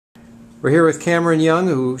We're here with Cameron Young,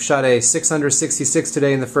 who shot a 666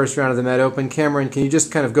 today in the first round of the Med Open. Cameron, can you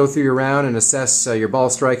just kind of go through your round and assess your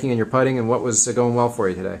ball striking and your putting and what was going well for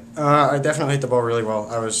you today? I definitely hit the ball really well.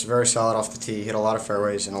 I was very solid off the tee, hit a lot of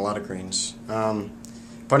fairways and a lot of greens.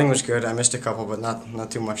 Putting was good. I missed a couple, but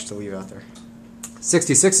not too much to leave out there.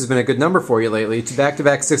 66 has been a good number for you lately.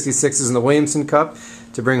 Back-to-back 66s in the Williamson Cup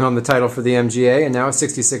to bring home the title for the MGA, and now a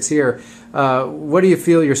 66 here. What do you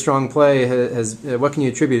feel your strong play has? What can you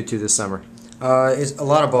attribute it to this summer? It's a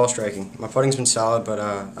lot of ball striking. My putting's been solid, but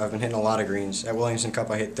I've been hitting a lot of greens. At Williamson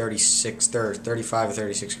Cup, I hit 35 or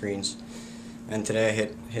 36 greens, and today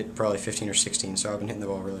I hit probably 15 or 16. So I've been hitting the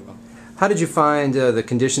ball really well. How did you find the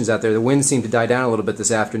conditions out there? The wind seemed to die down a little bit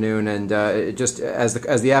this afternoon, and just as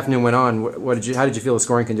the afternoon went on, how did you feel the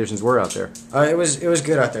scoring conditions were out there? It was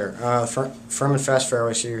good out there. Firm and fast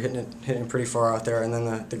fairway, so you're hitting pretty far out there, and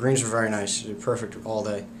then the greens were very nice, perfect all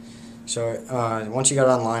day. So once you got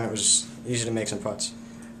online, it was easy to make some putts.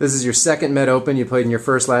 This is your second Med Open. You played in your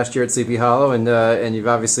first last year at Sleepy Hollow, and you've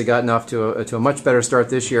obviously gotten off to a much better start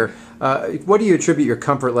this year. What do you attribute your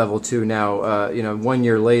comfort level to now? 1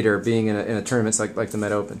 year later, being in a tournament like the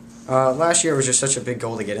Med Open. Last year was just such a big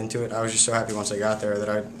goal to get into it. I was just so happy once I got there that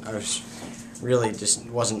I was really just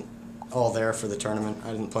wasn't all there for the tournament.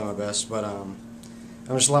 I didn't play my best, but I'm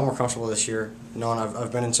just a lot more comfortable this year. Knowing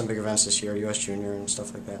I've been in some big events this year, U.S. Junior and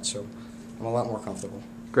stuff like that, so I'm a lot more comfortable.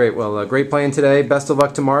 Great. Well, great playing today. Best of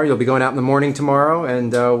luck tomorrow. You'll be going out in the morning tomorrow,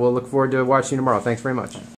 and we'll look forward to watching you tomorrow. Thanks very much.